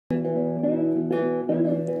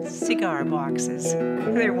Cigar boxes.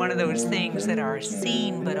 They're one of those things that are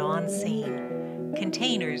seen but unseen.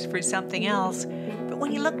 Containers for something else, but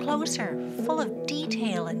when you look closer, full of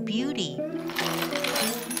detail and beauty.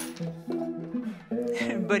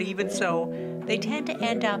 But even so, they tend to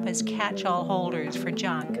end up as catch-all holders for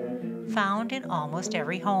junk, found in almost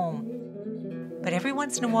every home. But every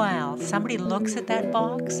once in a while, somebody looks at that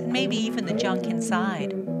box, and maybe even the junk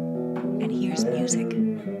inside, and hears music.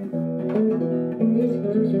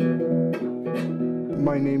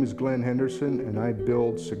 My name is Glen Henderson, and I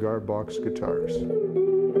build cigar box guitars.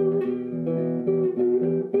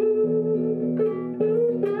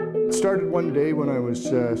 It started one day when I was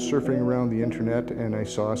surfing around the internet and I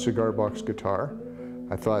saw a cigar box guitar.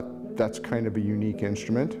 I thought, that's kind of a unique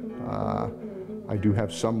instrument. I do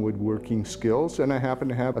have some woodworking skills, and I happen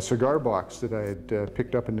to have a cigar box that I had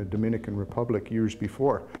picked up in the Dominican Republic years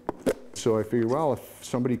before. So I figured, well, if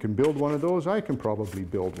somebody can build one of those, I can probably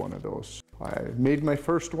build one of those. I made my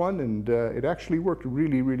first one, and it actually worked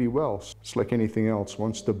really, really well. It's like anything else.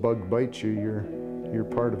 Once the bug bites you, you're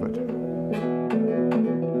part of it.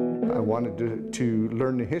 I wanted to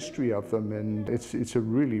learn the history of them, and it's a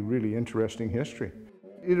really, really interesting history.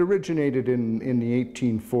 It originated in the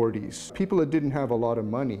 1840s. People that didn't have a lot of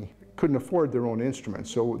money couldn't afford their own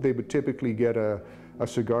instruments, so they would typically get a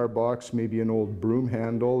cigar box, maybe an old broom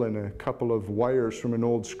handle, and a couple of wires from an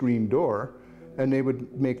old screen door, and they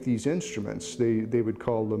would make these instruments. They would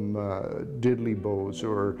call them diddley bows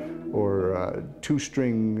or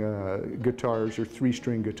two-string guitars or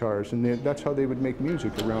three-string guitars, and that's how they would make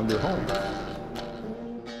music around their home.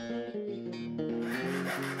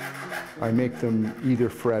 I make them either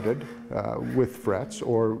fretted with frets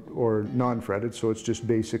or non-fretted, so it's just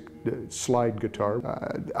basic slide guitar.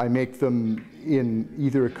 I make them in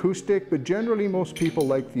either acoustic, but generally most people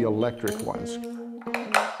like the electric ones.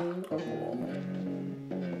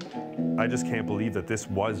 I just can't believe that this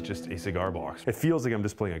was just a cigar box. It feels like I'm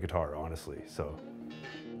just playing a guitar, honestly. So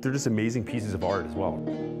they're just amazing pieces of art as well.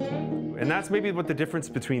 And that's maybe what the difference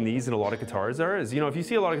between these and a lot of guitars are, is, you know, if you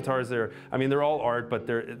see a lot of guitars there, I mean, they're all art, but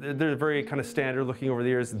they're very kind of standard looking over the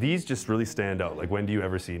years. These just really stand out. Like, when do you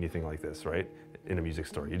ever see anything like this, right? In a music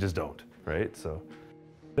store, you just don't, right? So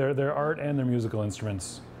they're art and they're musical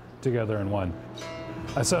instruments together in one.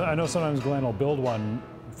 I know sometimes Glen will build one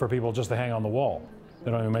for people just to hang on the wall. They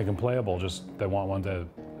don't even make them playable, just they want one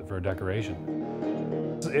for decoration.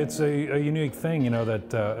 It's a unique thing, you know,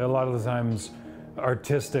 that a lot of the times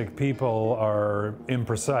artistic people are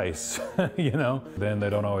imprecise, you know? Then they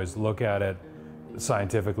don't always look at it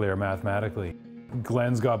scientifically or mathematically.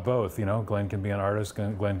 Glen's got both, you know? Glen can be an artist,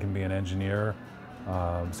 Glen can be an engineer,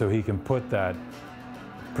 so he can put that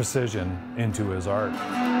precision into his art.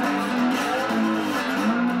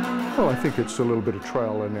 Well, I think it's a little bit of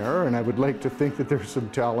trial and error, and I would like to think that there's some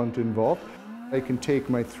talent involved. I can take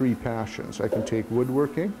my three passions. I can take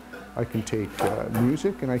woodworking, I can take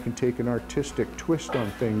music, and I can take an artistic twist on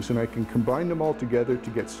things, and I can combine them all together to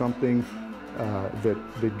get something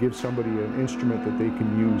that gives somebody an instrument that they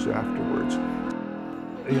can use afterwards.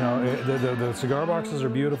 You know, the cigar boxes are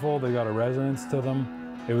beautiful. They got a resonance to them.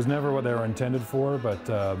 It was never what they were intended for,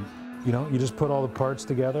 but you know, you just put all the parts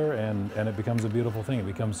together and it becomes a beautiful thing. It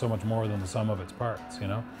becomes so much more than the sum of its parts, you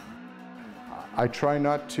know? I try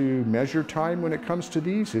not to measure time when it comes to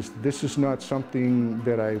these. This is not something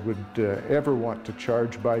that I would ever want to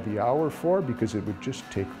charge by the hour for, because it would just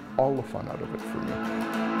take all the fun out of it for me.